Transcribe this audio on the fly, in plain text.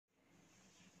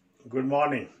Good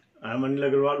morning. I am Anil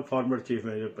Agarwal, former Chief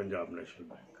Manager, Punjab National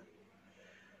Bank.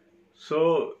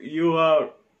 So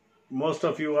most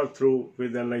of you are through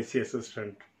with LIC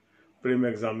Assistant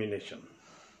Preliminary examination.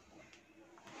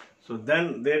 So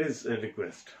then there is a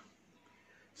request.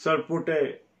 Sir, put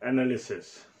a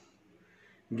analysis,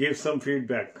 give some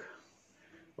feedback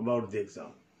about the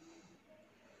exam.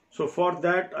 So for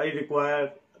that I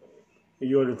require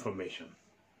your information.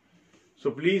 So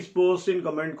please post in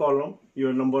comment column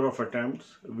your number of attempts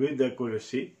with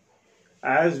accuracy.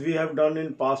 As we have done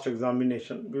in past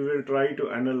examination, we will try to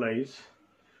analyze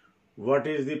what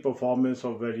is the performance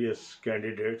of various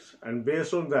candidates, and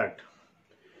based on that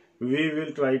we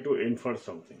will try to infer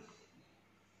something.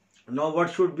 Now what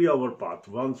should be our path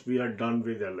once we are done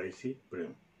with LIC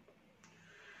Prim?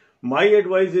 My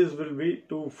advice will be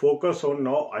to focus on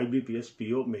now IBPS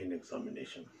PO main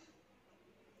examination.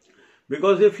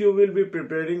 Because if you will be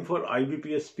preparing for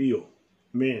IBPS PO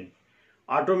main,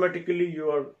 automatically you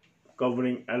are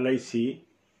covering LIC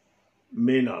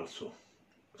main also.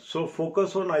 So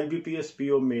focus on IBPS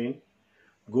PO main,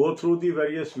 go through the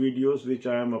various videos which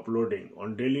I am uploading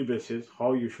on daily basis,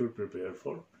 how you should prepare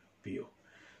for PO.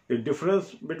 The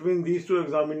difference between these two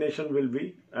examinations will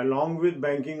be, along with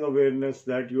banking awareness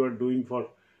that you are doing for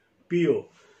PO,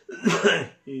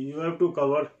 you have to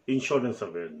cover insurance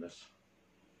awareness.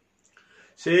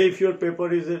 Say if your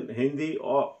paper is in Hindi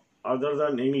or other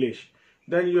than English,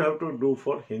 then you have to do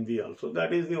for Hindi also.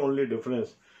 That is the only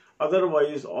difference.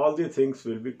 Otherwise, all the things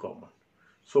will be common.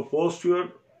 So post your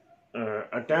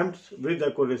attempts with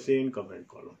accuracy in comment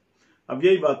column. अब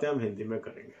यही बातें हम हिंदी में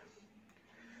करेंगे.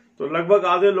 तो लगभग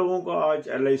आधे लोगों का आज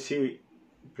LIC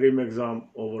प्रीम एग्जाम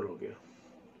ओवर हो गया.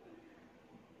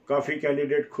 काफ़ी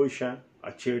कैंडिडेट खुश हैं,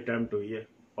 अच्छी अटैम्प्ट हुई है,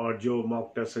 और जो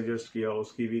मॉक टेस्ट सजेस्ट किया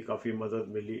उसकी भी काफ़ी मदद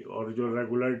मिली, और जो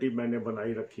रेगुलरिटी मैंने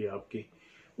बनाई रखी है आपकी,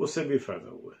 उससे भी फ़ायदा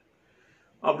हुआ है.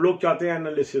 अब लोग चाहते हैं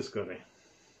एनालिसिस करें,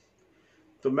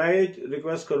 तो मैं ये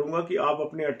रिक्वेस्ट करूंगा कि आप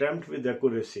अपने अटेम्प्ट विद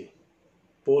एक्यूरेसी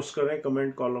पोस्ट करें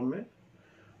कमेंट कॉलम में,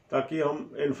 ताकि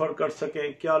हम इन्फर कर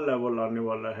सकें क्या लेवल आने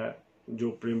वाला है जो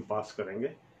प्रीम पास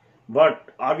करेंगे.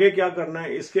 बट आगे क्या करना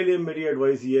है, इसके लिए मेरी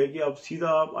एडवाइस ये है कि आप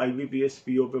सीधा IBPS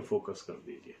PO पे फोकस कर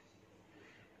दीजिए.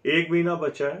 1 महीना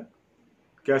बचा है,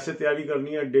 कैसे तैयारी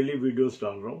करनी है डेली वीडियोस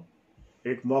डाल रहा हूँ.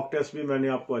 एक मॉक टेस्ट भी मैंने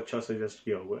आपको अच्छा सजेस्ट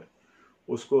किया हुआ है,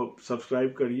 उसको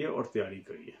सब्सक्राइब करिए और तैयारी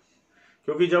करिए.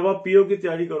 क्योंकि जब आप PO की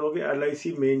तैयारी करोगे,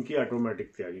 LIC मेन की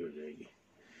ऑटोमेटिक तैयारी हो जाएगी.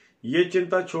 ये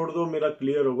चिंता छोड़ दो, मेरा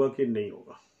क्लियर होगा कि नहीं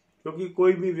होगा, क्योंकि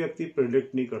कोई भी व्यक्ति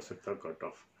प्रेडिक्ट नहीं कर सकता कट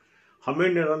ऑफ. हमें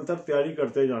निरंतर तैयारी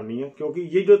करते जानी है, क्योंकि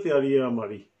ये जो तैयारी है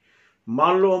हमारी,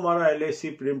 मान लो हमारा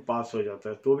LIC प्रीम पास हो जाता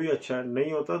है तो भी अच्छा है,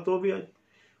 नहीं होता तो भी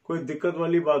कोई दिक्कत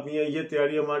वाली बात नहीं है. ये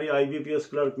तैयारी हमारी IBPS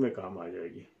क्लर्क में काम आ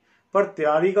जाएगी. पर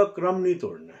तैयारी का क्रम नहीं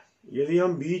तोड़ना है. यदि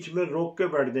हम बीच में रोक के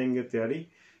बैठ जाएंगे तैयारी,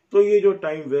 तो ये जो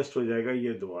टाइम वेस्ट हो जाएगा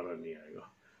ये दोबारा नहीं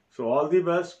आएगा. So all the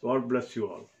best, God bless you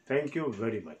all. Thank you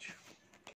very much.